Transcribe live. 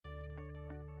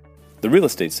The Real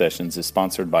Estate Sessions is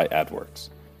sponsored by AdWorks.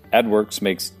 AdWorks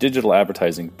makes digital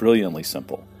advertising brilliantly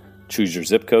simple. Choose your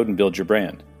zip code and build your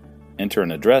brand. Enter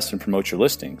an address and promote your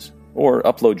listings, or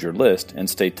upload your list and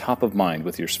stay top of mind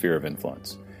with your sphere of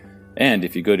influence. And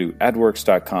if you go to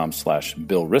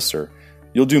adworks.com/Bill Risser,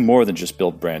 you'll do more than just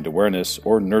build brand awareness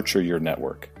or nurture your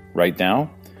network. Right now,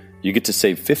 you get to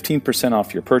save 15%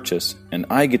 off your purchase, and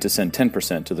I get to send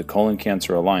 10% to the Colon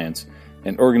Cancer Alliance,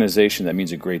 an organization that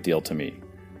means a great deal to me.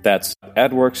 That's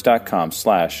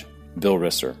adworks.com/Bill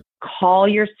Risser. Call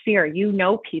your sphere. You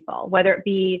know people, whether it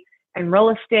be in real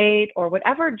estate or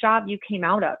whatever job you came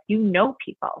out of, you know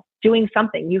people doing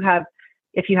something.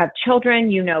 If you have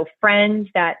children, you know friends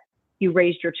that you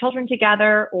raised your children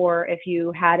together, or if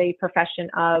you had a profession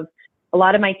of, a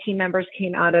lot of my team members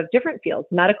came out of different fields,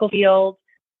 medical field,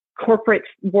 corporate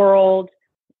world,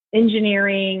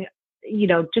 engineering,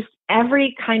 just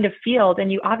every kind of field.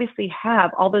 And you obviously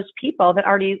have all those people that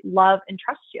already love and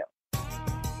trust you.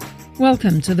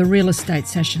 Welcome to the Real Estate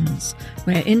Sessions,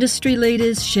 where industry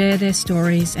leaders share their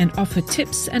stories and offer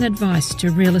tips and advice to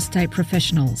real estate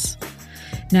professionals.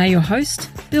 Now your host,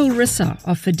 Bill Risser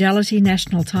of Fidelity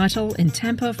National Title in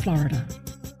Tampa, Florida.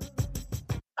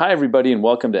 Hi, everybody, and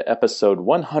welcome to episode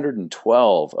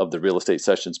 112 of the Real Estate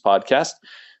Sessions podcast.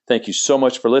 Thank you so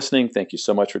much for listening. Thank you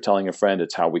so much for telling a friend.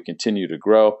 It's how we continue to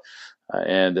grow.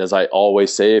 And as I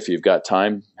always say, if you've got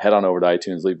time, head on over to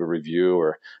iTunes, leave a review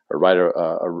or write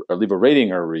or leave a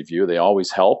rating or a review. They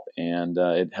always help, and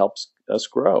it helps us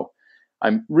grow.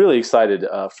 I'm really excited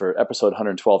for episode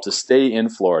 112 to stay in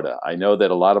Florida. I know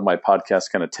that a lot of my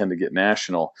podcasts kind of tend to get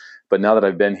national, but now that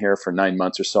I've been here for 9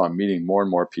 months or so, I'm meeting more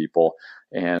and more people,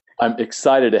 and I'm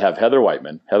excited to have Heather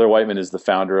Wightman. Heather Wightman is the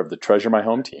founder of the Treasure My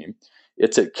Home team.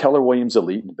 It's at Keller Williams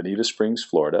Elite in Bonita Springs,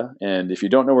 Florida. And if you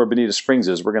don't know where Bonita Springs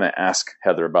is, we're going to ask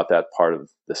Heather about that part of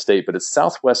the state. But it's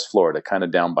Southwest Florida, kind of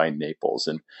down by Naples.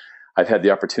 And I've had the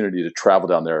opportunity to travel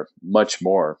down there much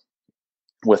more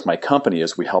with my company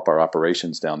as we help our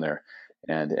operations down there.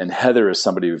 And Heather is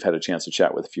somebody we've had a chance to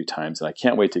chat with a few times, and I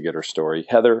can't wait to get her story.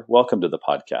 Heather, welcome to the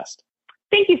podcast.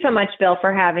 Thank you so much, Bill,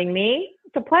 for having me.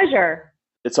 It's a pleasure.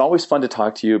 It's always fun to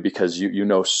talk to you because you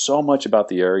know so much about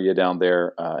the area down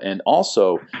there. And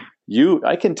also,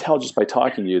 I can tell just by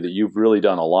talking to you that you've really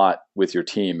done a lot with your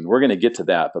team. And we're going to get to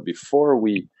that. But before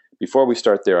we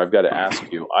start there, I've got to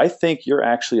ask you, I think you're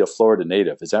actually a Florida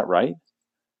native. Is that right?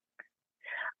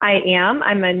 I am.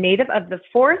 I'm a native of the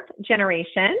fourth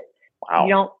generation. Wow. You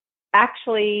don't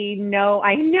actually know,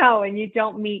 I know, and you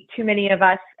don't meet too many of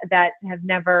us that have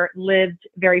never lived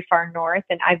very far north.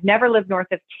 And I've never lived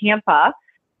north of Tampa.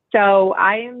 So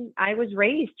I was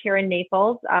raised here in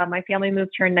Naples. My family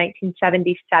moved here in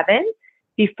 1977.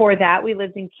 Before that, we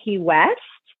lived in Key West.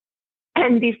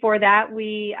 And before that,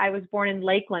 I was born in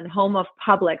Lakeland, home of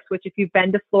Publix, which if you've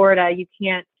been to Florida, you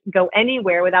can't go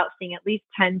anywhere without seeing at least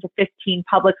 10 to 15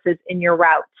 Publixes in your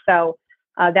route. So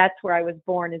that's where I was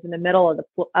born, is in the middle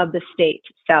of the state.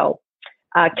 So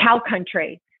cow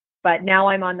country. But now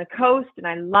I'm on the coast and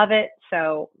I love it.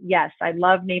 So yes, I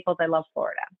love Naples. I love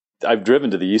Florida. I've driven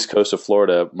to the east coast of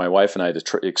Florida, my wife and I,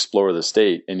 to explore the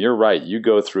state. And you're right. You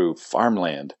go through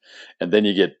farmland and then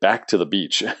you get back to the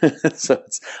beach. So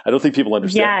I don't think people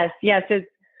understand. Yes.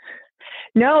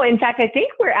 No, in fact, I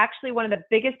think we're actually one of the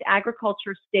biggest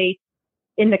agriculture states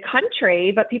in the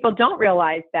country, but people don't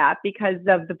realize that because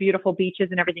of the beautiful beaches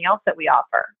and everything else that we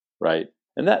offer. Right.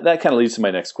 And that kind of leads to my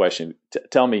next question.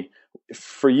 Tell me,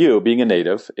 for you, being a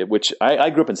native, which I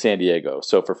grew up in San Diego,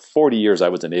 so for 40 years I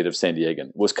was a native San Diegan.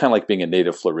 It was kind of like being a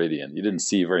native Floridian. You didn't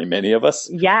see very many of us.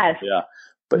 Yes. Yeah.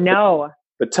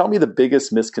 But tell me the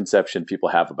biggest misconception people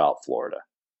have about Florida.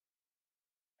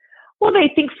 Well,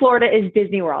 they think Florida is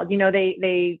Disney World.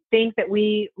 They think that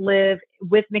we live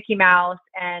with Mickey Mouse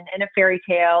and in a fairy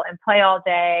tale and play all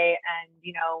day, and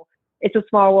It's a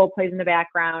Small World plays in the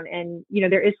background. And,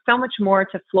 there is so much more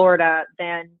to Florida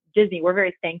than Disney. We're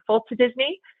very thankful to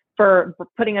Disney for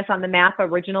putting us on the map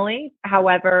originally.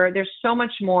 However, there's so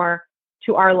much more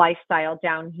to our lifestyle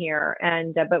down here.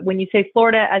 And, but when you say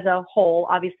Florida as a whole,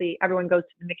 obviously everyone goes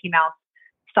to the Mickey Mouse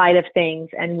side of things.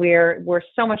 And we're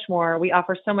so much more, we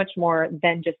offer so much more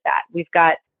than just that. We've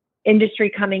got industry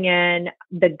coming in.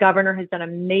 The governor has done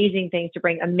amazing things to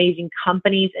bring amazing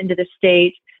companies into the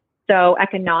state. So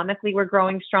economically, we're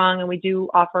growing strong, and we do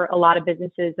offer a lot of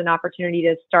businesses an opportunity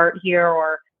to start here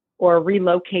or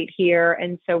relocate here.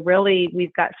 And so really,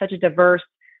 we've got such a diverse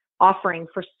offering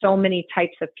for so many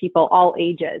types of people, all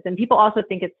ages. And people also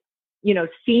think it's,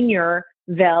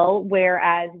 Seniorville,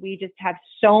 whereas we just have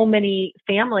so many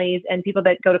families and people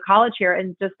that go to college here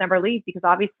and just never leave, because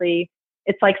obviously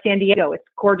it's like San Diego. It's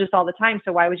gorgeous all the time.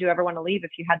 So why would you ever want to leave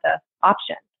if you had the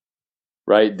option?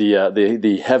 Right.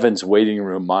 The Heaven's Waiting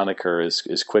Room moniker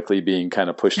is quickly being kind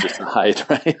of pushed aside,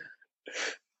 right?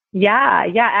 Yeah,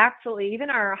 yeah, absolutely. Even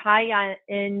our high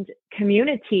end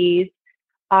communities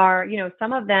are,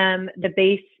 some of them, the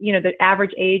base, the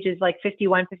average age is like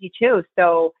 51, 52.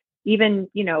 So even,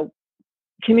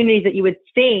 communities that you would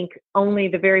think only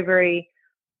the very, very,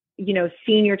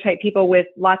 senior type people with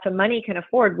lots of money can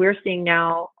afford, we're seeing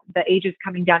now the age is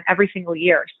coming down every single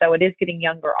year. So it is getting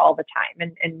younger all the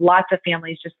time. And lots of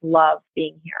families just love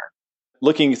being here.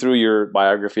 Looking through your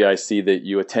biography, I see that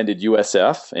you attended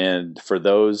USF. And for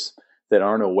those that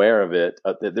aren't aware of it,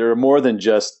 there are more than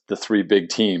just the three big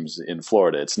teams in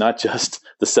Florida. It's not just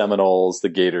the Seminoles, the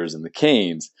Gators, and the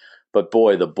Canes. But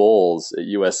boy, the Bulls at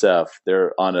USF,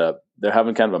 they're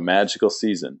having kind of a magical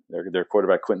season. Their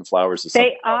quarterback Quentin Flowers is They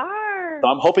something else. are. So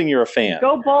I'm hoping you're a fan.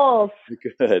 Go Bulls.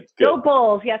 Good. Go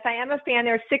Bulls. Yes, I am a fan.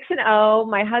 They're 6-0.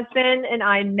 My husband and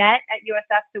I met at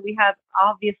USF, so we have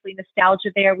obviously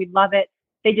nostalgia there. We love it.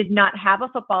 They did not have a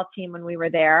football team when we were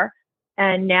there.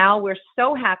 And now we're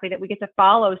so happy that we get to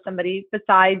follow somebody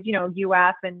besides,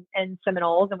 UF and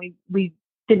Seminoles. And we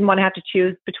didn't want to have to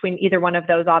choose between either one of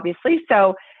those, obviously.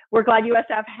 So we're glad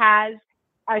USF has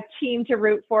a team to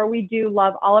root for. We do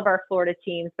love all of our Florida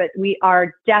teams, but we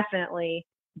are definitely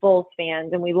Bulls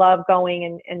fans, and we love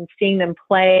going and seeing them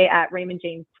play at Raymond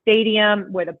James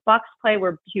Stadium where the Bucks play.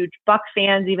 We're huge Buck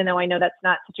fans, even though I know that's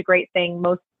not such a great thing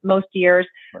most years.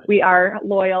 Right. We are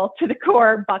loyal to the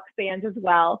core Buck fans as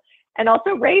well, and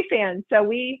also Ray fans. So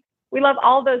we love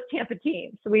all those Tampa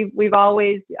teams. So we've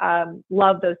always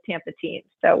loved those Tampa teams.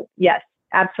 So yes,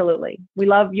 absolutely, we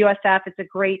love USF. It's a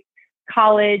great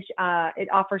college. It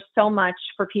offers so much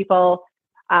for people.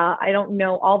 I don't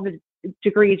know all the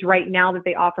degrees right now that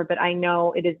they offer, but I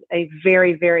know it is a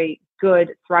very, very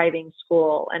good, thriving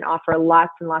school and offer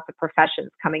lots and lots of professions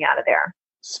coming out of there.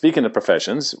 Speaking of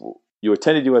professions, you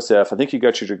attended USF. I think you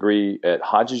got your degree at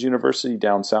Hodges University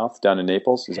down south, down in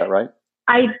Naples. Is that right?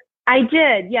 I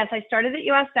did. Yes, I started at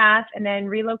USF and then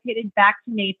relocated back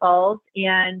to Naples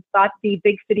and thought the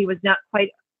big city was not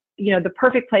quite, the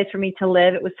perfect place for me to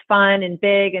live. It was fun and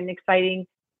big and exciting.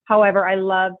 However, I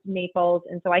loved Naples,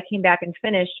 and so I came back and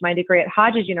finished my degree at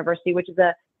Hodges University, which is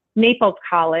a Naples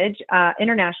college.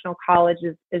 International college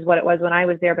is what it was when I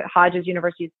was there, but Hodges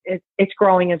University, it's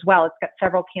growing as well. It's got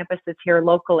several campuses here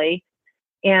locally.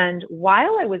 And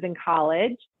while I was in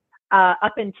college,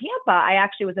 up in Tampa, I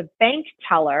actually was a bank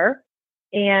teller.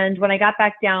 And when I got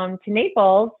back down to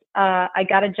Naples, I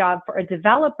got a job for a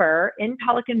developer in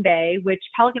Pelican Bay, which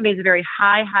Pelican Bay is a very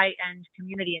high-end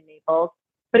community in Naples.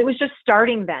 But it was just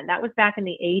starting then. That was back in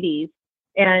the 80s.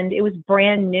 And it was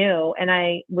brand new. And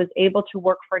I was able to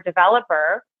work for a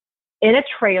developer in a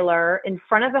trailer in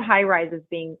front of the high rises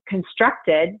being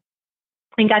constructed,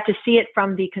 and got to see it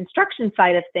from the construction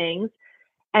side of things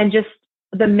and just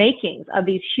the makings of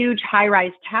these huge high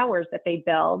rise towers that they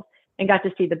build, and got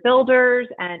to see the builders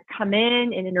and come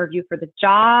in and interview for the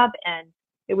job. And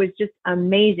it was just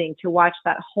amazing to watch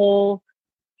that whole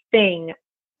thing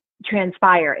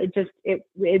transpire.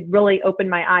 It really opened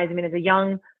my eyes. I mean, as a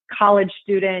young college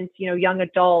student, young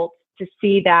adult, to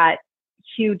see that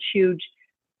huge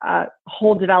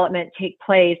whole development take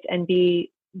place and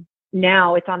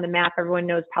now it's on the map. Everyone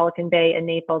knows Pelican Bay and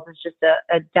Naples is just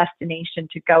a destination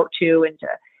to go to,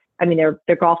 and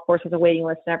their golf course has a waiting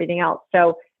list and everything else.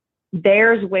 So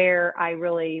there's where I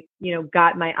really,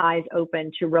 got my eyes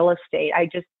open to real estate. I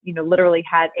just, literally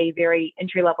had a very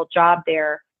entry-level job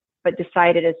there, but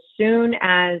decided as soon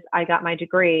as I got my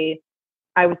degree,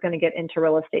 I was going to get into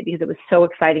real estate because it was so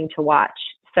exciting to watch.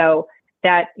 So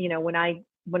that, when I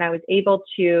was able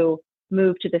to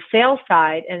move to the sales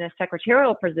side in a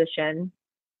secretarial position,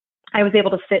 I was able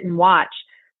to sit and watch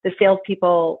the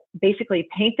salespeople basically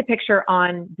paint the picture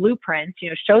on blueprints,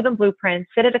 show them blueprints,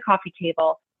 sit at a coffee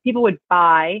table. People would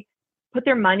buy, put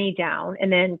their money down, and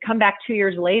then come back 2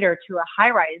 years later to a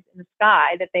high rise in the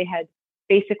sky that they had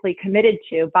basically committed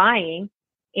to buying,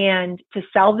 and to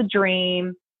sell the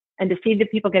dream and to see the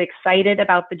people get excited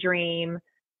about the dream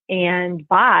and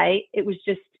buy. It was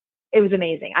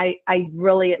amazing.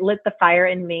 It lit the fire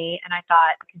in me, and I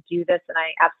thought I could do this, and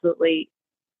I absolutely,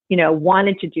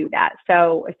 wanted to do that.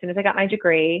 So as soon as I got my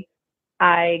degree,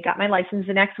 I got my license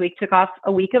the next week, took off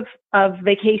a week of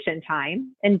vacation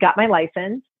time and got my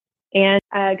license, and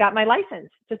got my license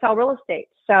to sell real estate.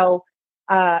 So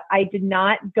I did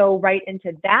not go right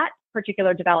into that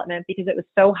particular development because it was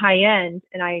so high end,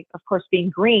 and I, of course, being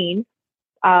green,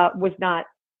 was not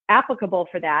applicable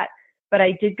for that. But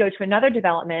I did go to another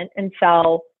development and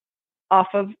sell off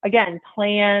of, again,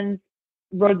 plans,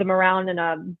 rode them around in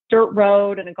a dirt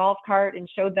road and a golf cart and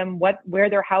showed them where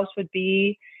their house would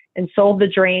be. and sold the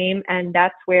dream. And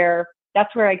that's where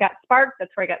I got sparked.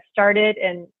 That's where I got started.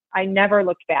 And I never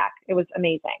looked back. It was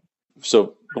amazing.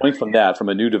 So going from that, from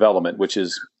a new development, which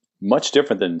is much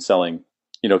different than selling,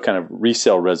 kind of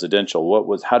resale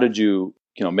residential, how did you,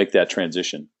 make that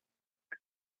transition?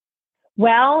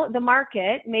 Well, the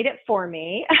market made it for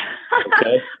me.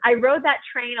 Okay. I rode that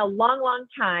train a long, long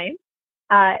time,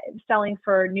 selling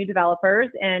for new developers.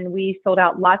 And we sold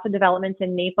out lots of developments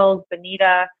in Naples,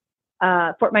 Bonita,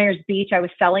 Fort Myers Beach. I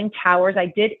was selling towers.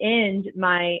 I did end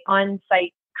my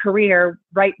on-site career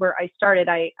right where I started.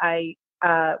 I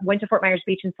went to Fort Myers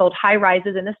Beach and sold high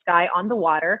rises in the sky on the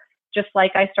water, just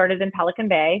like I started in Pelican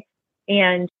Bay,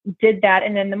 and did that.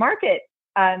 And then the market,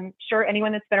 I'm sure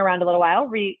anyone that's been around a little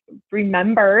while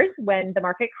remembers when the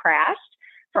market crashed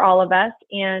for all of us.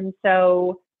 And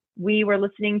so we were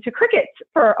listening to crickets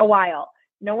for a while.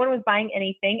 No one was buying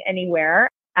anything anywhere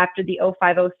after the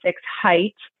 05, 06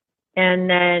 height. And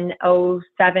then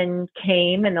 07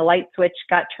 came and the light switch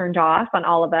got turned off on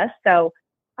all of us. So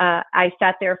I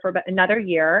sat there for about another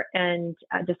year and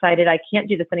decided I can't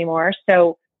do this anymore.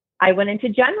 So I went into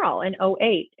general in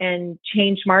 08 and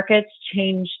changed markets,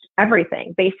 changed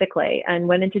everything basically, and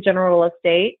went into general real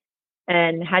estate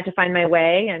and had to find my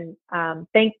way. And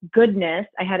thank goodness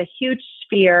I had a huge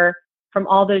sphere from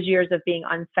all those years of being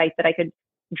on site that I could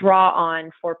draw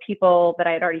on for people that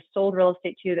I had already sold real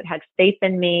estate to, that had faith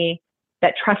in me,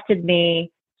 that trusted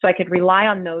me. So I could rely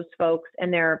on those folks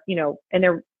and their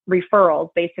referrals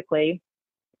basically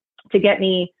to get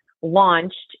me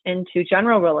launched into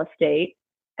general real estate.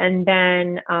 And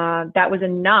then that was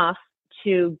enough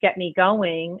to get me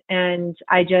going. And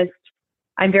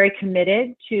I'm very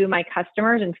committed to my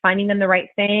customers and finding them the right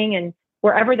thing. And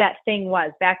wherever that thing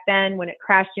was back then, when it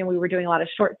crashed, we were doing a lot of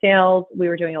short sales. We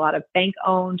were doing a lot of bank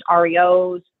owned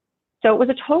REOs. So it was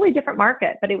a totally different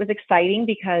market, but it was exciting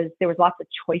because there was lots of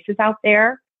choices out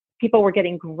there. People were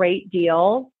getting great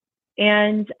deals.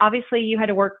 And obviously you had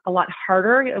to work a lot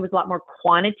harder. It was a lot more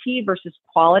quantity versus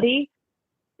quality,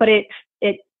 but it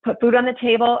put food on the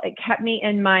table. It kept me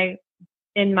in my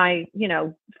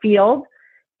field.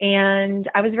 And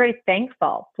I was very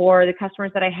thankful for the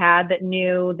customers that I had that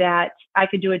knew that I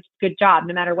could do a good job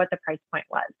no matter what the price point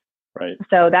was. Right.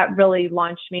 So that really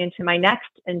launched me into my next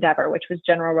endeavor, which was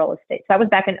general real estate. So that was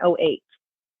back in 08.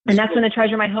 And that's when the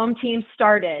Treasure My Home team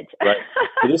started. Right.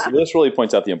 So this really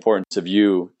points out the importance of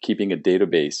you keeping a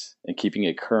database and keeping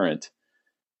it current.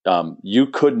 You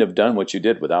couldn't have done what you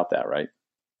did without that, right?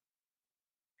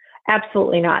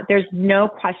 Absolutely not. There's no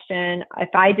question. If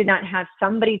I did not have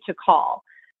somebody to call,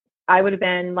 I would have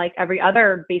been like every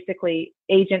other basically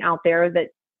agent out there that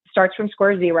starts from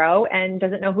square zero and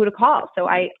doesn't know who to call. So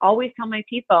I always tell my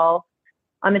people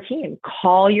on the team,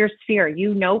 call your sphere.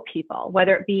 You know people,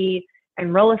 whether it be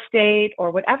in real estate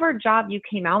or whatever job you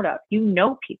came out of,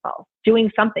 people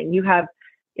doing something.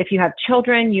 If you have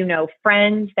children,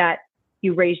 friends that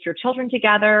you raised your children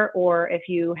together, or if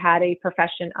you had a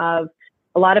profession of,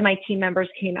 a lot of my team members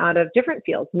came out of different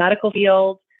fields, medical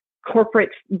field, corporate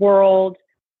world,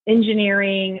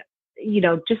 engineering,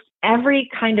 just every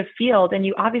kind of field. And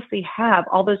you obviously have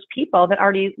all those people that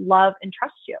already love and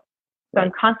trust you. So right.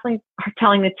 I'm constantly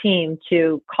telling the team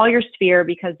to call your sphere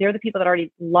because they're the people that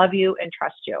already love you and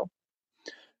trust you.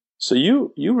 So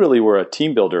you really were a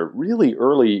team builder really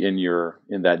early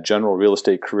in that general real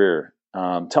estate career.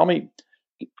 Tell me,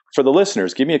 for the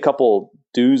listeners, give me a couple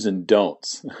do's and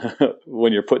don'ts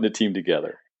when you're putting a team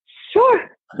together. Sure.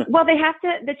 Well,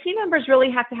 the team members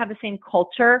really have to have the same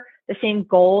culture, the same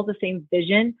goals, the same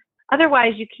vision.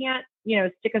 Otherwise, you can't,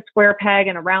 stick a square peg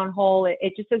in a round hole.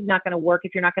 It just is not going to work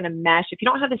if you're not going to mesh. If you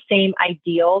don't have the same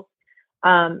ideals,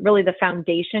 really the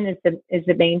foundation is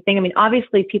the main thing. I mean,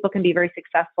 obviously people can be very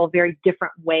successful, very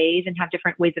different ways and have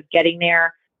different ways of getting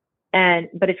there.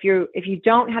 But if you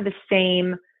don't have the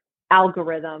same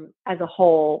algorithm as a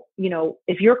whole,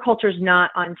 if your culture is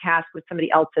not on task with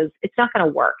somebody else's, it's not going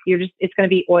to work. It's going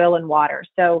to be oil and water.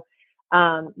 So,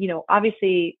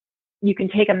 obviously you can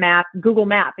take a map, Google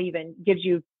Map even gives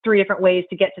you 3 different ways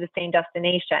to get to the same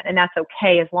destination. And that's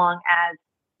okay as long as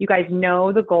you guys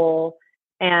know the goal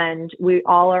and we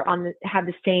all are have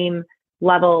the same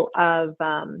level of,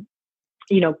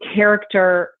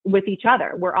 character with each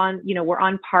other. We're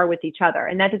on par with each other.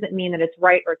 And that doesn't mean that it's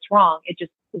right or it's wrong. It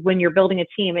just, when you're building a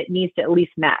team, it needs to at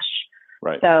least mesh.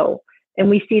 Right. So, and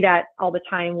we see that all the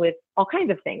time with all kinds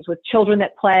of things, with children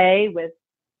that play, with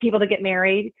people that get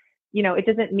married. It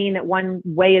doesn't mean that one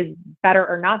way is better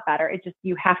or not better. It's just,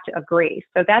 you have to agree.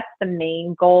 So that's the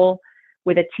main goal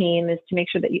with a team, is to make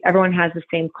sure that everyone has the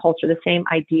same culture, the same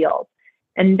ideals.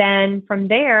 And then from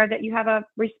there, that you have a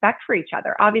respect for each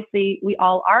other. Obviously, we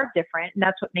all are different, and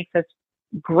that's what makes us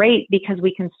great, because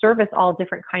we can service all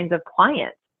different kinds of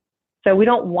clients. So we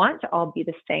don't want to all be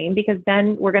the same, because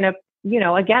then we're going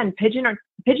to, again,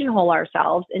 pigeonhole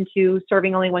ourselves into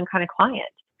serving only one kind of client.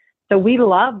 So we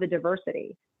love the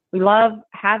diversity. We love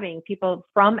having people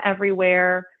from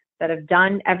everywhere that have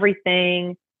done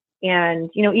everything. And,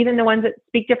 even the ones that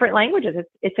speak different languages,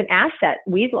 it's an asset.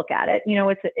 We look at it,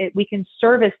 we can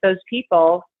service those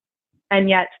people and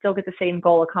yet still get the same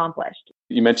goal accomplished.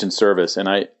 You mentioned service, and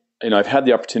I've had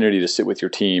the opportunity to sit with your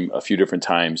team a few different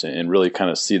times and really kind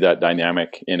of see that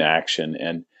dynamic in action.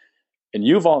 And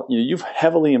you've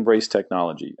heavily embraced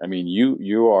technology. I mean,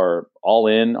 you are all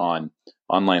in on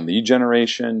online lead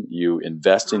generation. You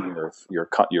invest in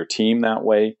your team that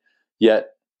way. Yet,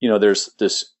 there's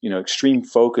this extreme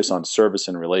focus on service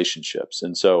and relationships.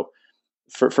 And so,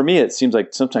 for me, it seems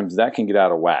like sometimes that can get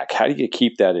out of whack. How do you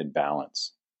keep that in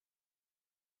balance?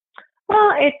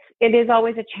 Well, it is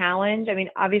always a challenge. I mean,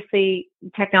 obviously,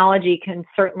 technology can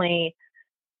certainly,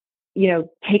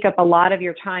 take up a lot of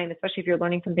your time, especially if you're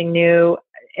learning something new,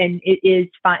 and it is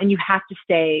fun, and you have to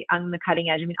stay on the cutting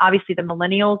edge. I mean, obviously, the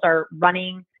millennials are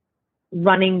running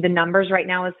the numbers right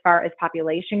now as far as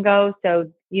population goes.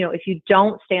 So, if you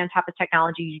don't stay on top of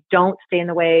technology, you don't stay in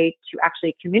the way to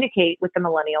actually communicate with the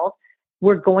millennials,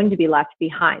 we're going to be left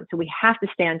behind. So we have to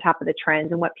stay on top of the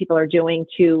trends and what people are doing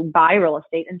to buy real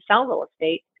estate and sell real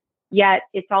estate. Yet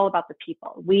it's all about the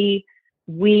people. We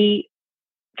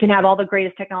can have all the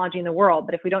greatest technology in the world,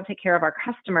 but if we don't take care of our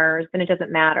customers, then it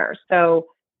doesn't matter. So,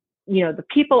 the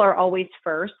people are always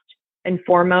first and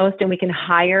foremost, and we can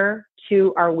hire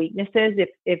to our weaknesses.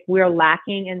 If we're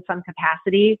lacking in some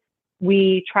capacity,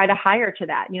 we try to hire to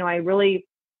that. I really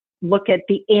look at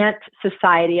the ant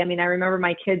society. I mean, I remember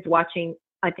my kids watching,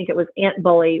 I think it was Ant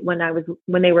Bully when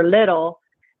they were little,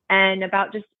 and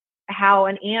about just how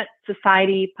an ant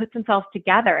society puts themselves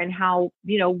together, and how,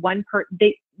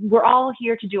 we're all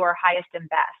here to do our highest and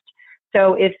best.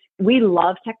 So if we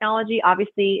love technology,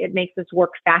 obviously it makes us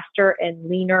work faster and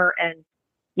leaner and,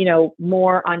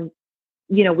 more on,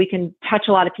 we can touch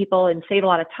a lot of people and save a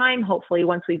lot of time, hopefully,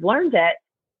 once we've learned it.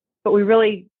 But we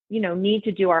really, need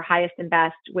to do our highest and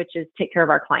best, which is take care of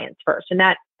our clients first. And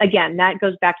that, again, that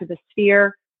goes back to the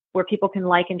sphere where people can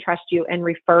like and trust you and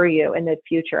refer you in the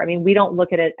future. I mean, we don't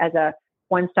look at it as a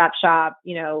one-stop shop,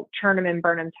 churn them and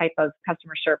burn them type of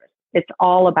customer service. It's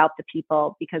all about the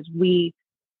people, because we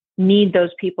need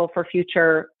those people for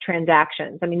future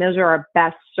transactions. I mean, those are our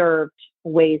best served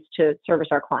ways to service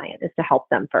our client, is to help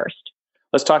them first.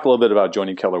 Let's talk a little bit about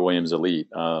joining Keller Williams Elite.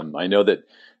 I know that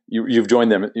you've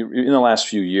joined them in the last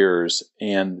few years,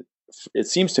 and it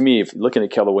seems to me, if looking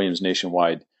at Keller Williams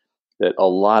nationwide, that a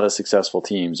lot of successful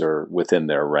teams are within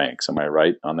their ranks. Am I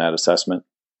right on that assessment?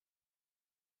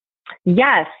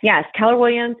 Yes. Keller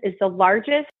Williams is the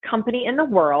largest company in the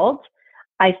world.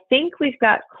 I think we've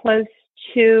got close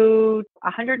to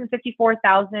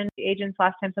 154,000 agents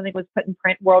last time something was put in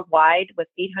print worldwide, with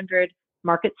 800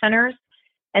 market centers.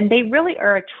 And they really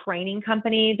are a training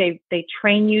company. They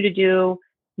train you to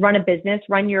run a business,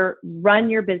 run your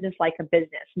business like a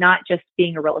business, not just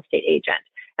being a real estate agent.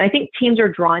 And I think teams are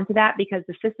drawn to that because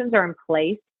the systems are in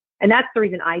place. And that's the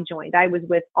reason I joined. I was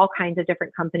with all kinds of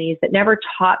different companies that never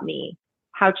taught me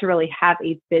how to really have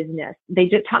a business. They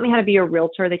just taught me how to be a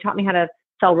realtor. They taught me how to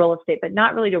sell real estate, but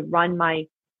not really to run my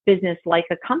business like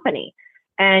a company.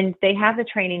 And they have the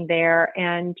training there,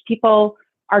 and people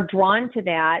are drawn to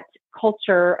that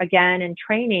culture again and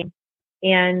training.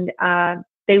 And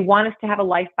they want us to have a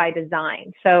life by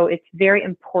design. So it's very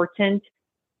important.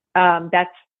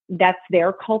 That's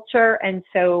their culture. And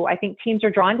so I think teams are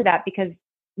drawn to that because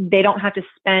they don't have to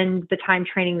spend the time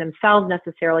training themselves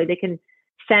necessarily. They can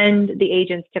send the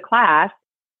agents to class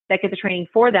that get the training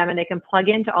for them, and they can plug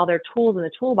into all their tools in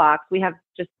the toolbox. We have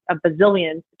just a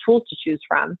bazillion tools to choose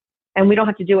from, and we don't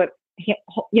have to do it,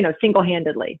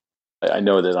 single-handedly. I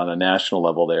know that on a national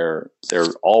level, they're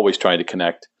always trying to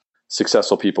connect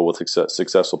successful people with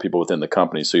successful people within the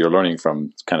company. So you're learning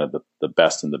from kind of the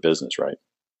best in the business, right?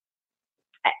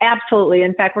 Absolutely.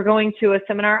 In fact, we're going to a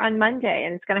seminar on Monday,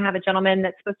 and it's going to have a gentleman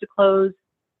that's supposed to close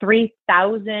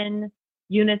 3,000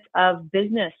 units of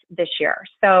business this year.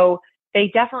 So they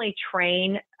definitely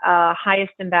train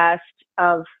highest and best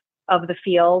of the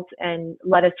field and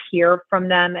let us hear from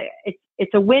them.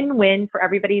 It's a win-win for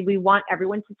everybody. We want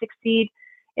everyone to succeed.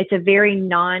 It's a very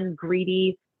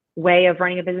non-greedy way of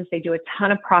running a business. They do a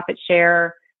ton of profit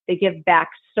share. They give back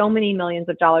so many millions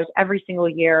of dollars every single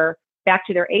year back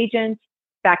to their agents,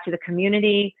 back to the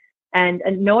community. And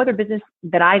no other business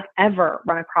that I've ever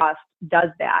run across does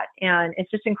that. And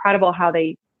it's just incredible how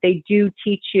they do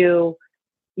teach you,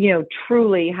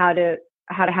 truly how to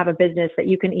have a business that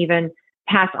you can even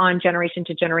pass on generation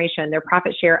to generation. Their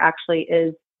profit share actually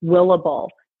is willable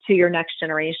to your next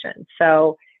generation.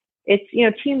 So it's,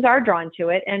 teams are drawn to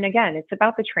it. And again, it's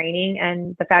about the training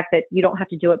and the fact that you don't have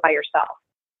to do it by yourself.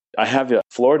 I have a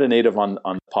Florida native on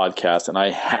the podcast, and I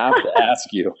have to ask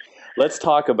you, let's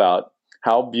talk about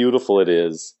how beautiful it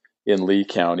is in Lee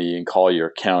County and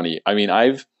Collier County. I mean,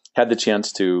 I've had the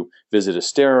chance to visit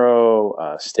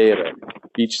Estero, stay at a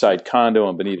beachside condo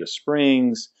in Bonita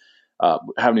Springs.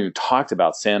 Haven't even talked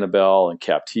about Sanibel and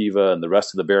Captiva and the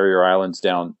rest of the barrier islands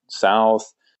down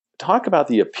south. Talk about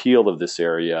the appeal of this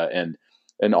area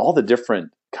and all the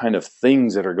different kind of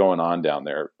things that are going on down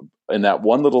there in that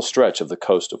one little stretch of the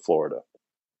coast of Florida.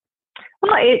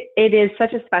 Well, it is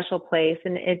such a special place,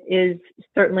 and it is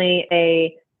certainly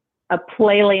a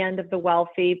playland of the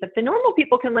wealthy, but the normal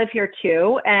people can live here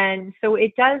too. And so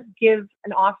it does give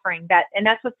an offering and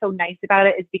that's what's so nice about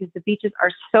it, is because the beaches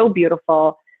are so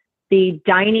beautiful. The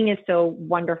dining is so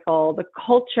wonderful. The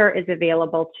culture is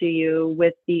available to you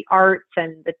with the arts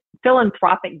and the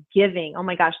philanthropic giving. Oh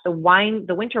my gosh, the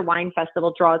Winter Wine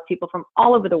Festival draws people from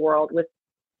all over the world.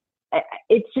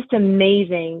 It's just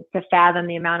amazing to fathom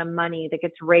the amount of money that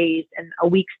gets raised in a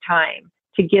week's time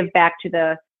to give back to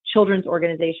the children's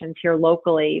organizations here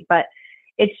locally. But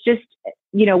it's just,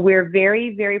 we're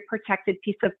very, very protected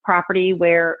piece of property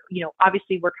where,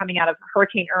 obviously we're coming out of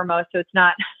Hurricane Irma. So it's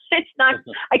not,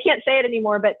 I can't say it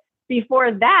anymore, but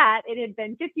before that, it had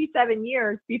been 57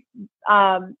 years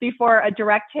before a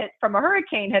direct hit from a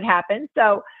hurricane had happened.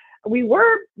 So we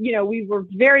were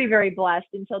very, very blessed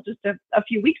until just a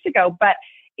few weeks ago, but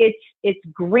it's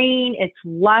green, it's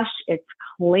lush, it's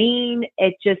clean.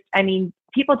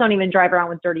 People don't even drive around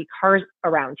with dirty cars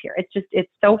around here.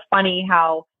 It's so funny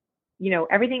how,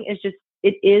 everything is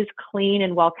it is clean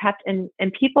and well kept, and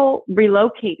people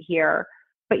relocate here,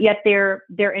 but yet they're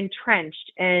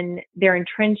entrenched, and they're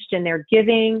entrenched in their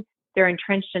giving. They're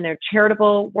entrenched in their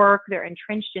charitable work. They're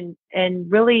entrenched in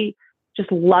really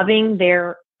just loving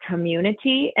their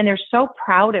community, and they're so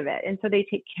proud of it. And so they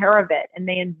take care of it and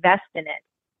they invest in it,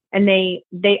 and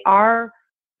they are,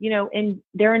 and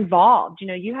they're involved.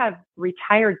 You have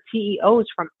retired CEOs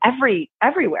from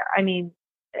everywhere. I mean,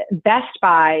 Best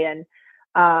Buy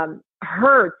and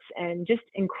Hertz, and just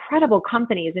incredible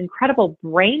companies, incredible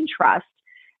brain trust.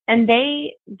 And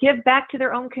they give back to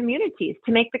their own communities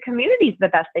to make the communities the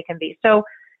best they can be. So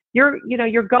you're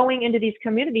going into these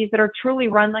communities that are truly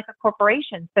run like a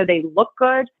corporation. So they look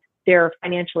good, they're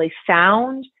financially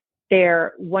sound,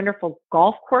 they're wonderful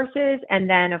golf courses. And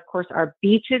then of course our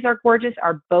beaches are gorgeous.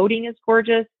 Our boating is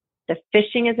gorgeous. The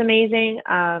fishing is amazing.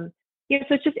 So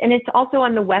it's just, and it's also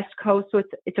on the West Coast. So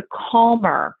it's a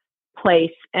calmer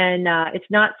place, and it's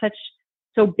not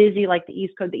so busy like the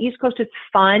East Coast. The East Coast is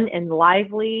fun and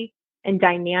lively and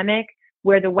dynamic,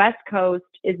 where the West Coast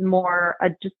is more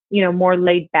more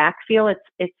laid back feel.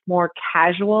 It's more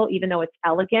casual, even though it's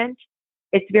elegant.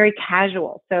 It's very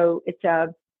casual. So it's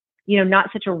not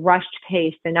such a rushed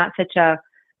pace, and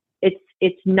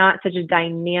it's not such a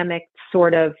dynamic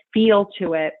sort of feel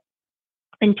to it.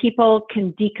 And people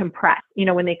can decompress.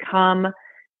 When they come,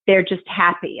 they're just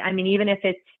happy. I mean, even if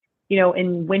it's,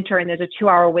 in winter and there's a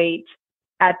 2-hour wait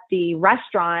at the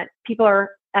restaurant, people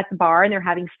are at the bar and they're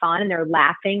having fun and they're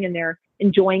laughing and they're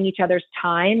enjoying each other's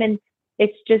time. And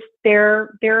it's just,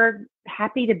 they're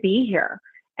happy to be here,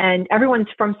 and everyone's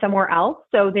from somewhere else.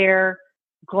 So they're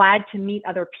glad to meet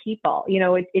other people.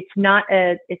 It's not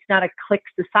a clique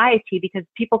society, because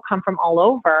people come from all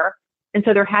over. And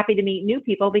so they're happy to meet new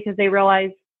people, because they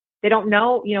realize they don't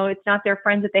know, it's not their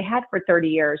friends that they had for 30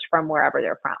 years from wherever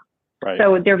they're from. Right.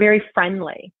 So they're very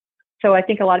friendly. So I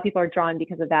think a lot of people are drawn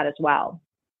because of that as well.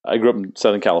 I grew up in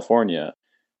Southern California.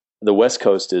 The West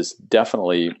Coast is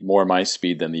definitely more my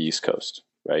speed than the East Coast,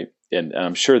 right? And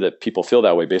I'm sure that people feel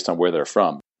that way based on where they're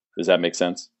from. Does that make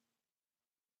sense?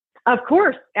 Of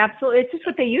course, absolutely. It's just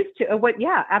what they used to.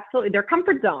 Yeah, absolutely. Their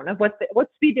comfort zone of what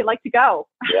speed they like to go.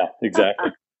 Yeah,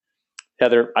 exactly.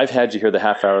 Heather, I've had you here the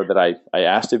half hour that I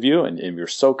asked of you, and you're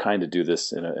so kind to do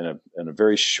this in a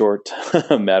very short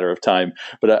matter of time.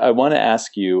 But I want to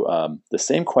ask you the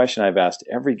same question I've asked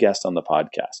every guest on the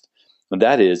podcast, and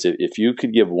that is, if you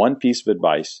could give one piece of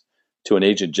advice to an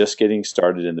agent just getting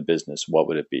started in the business, what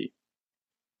would it be?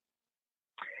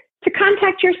 To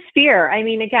contact your sphere. I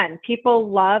mean, again, people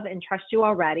love and trust you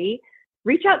already.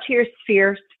 Reach out to your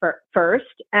sphere first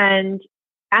and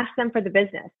ask them for the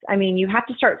business. I mean, you have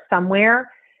to start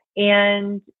somewhere,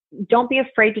 and don't be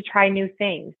afraid to try new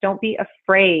things. Don't be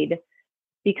afraid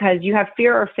because you have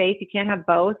fear or faith. You can't have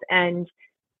both. And,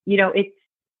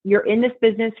 you're in this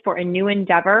business for a new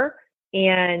endeavor,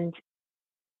 and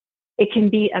it can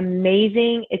be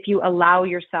amazing if you allow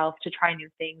yourself to try new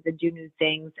things and do new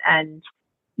things and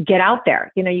get out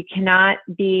there. You cannot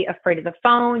be afraid of the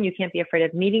phone. You can't be afraid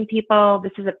of meeting people.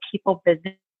 This is a people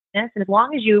business. And as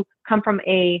long as you come from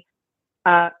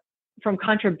from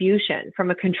contribution,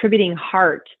 from a contributing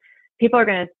heart, people are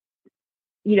going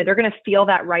to, they're going to feel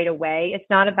that right away. It's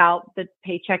not about the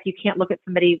paycheck. You can't look at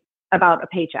somebody about a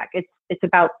paycheck. It's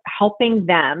about helping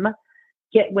them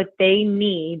get what they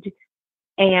need,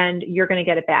 and you're going to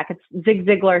get it back. It's Zig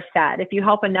Ziglar said, if you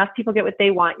help enough people get what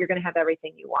they want, you're going to have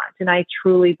everything you want. And I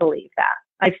truly believe that.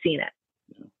 I've seen it.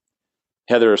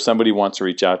 Heather, if somebody wants to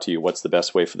reach out to you, what's the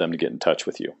best way for them to get in touch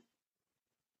with you?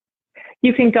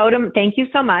 You can thank you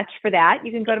so much for that.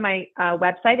 You can go to my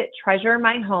website at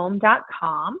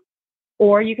treasuremyhome.com,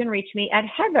 or you can reach me at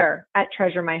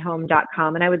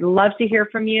heather@treasuremyhome.com. And I would love to hear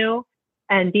from you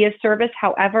and be of service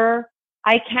however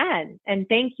I can. And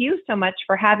thank you so much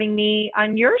for having me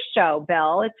on your show,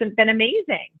 Bill. It's been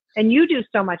amazing. And you do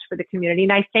so much for the community.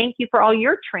 And I thank you for all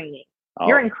your training.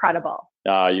 You're incredible.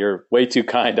 You're way too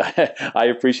kind. I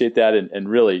appreciate that. And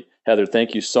really, Heather,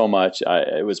 thank you so much.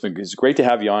 It's great to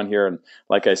have you on here. And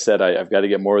like I said, I've got to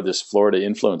get more of this Florida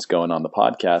influence going on the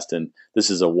podcast. And this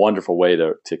is a wonderful way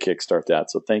to kickstart that.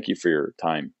 So thank you for your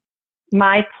time.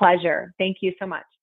 My pleasure. Thank you so much.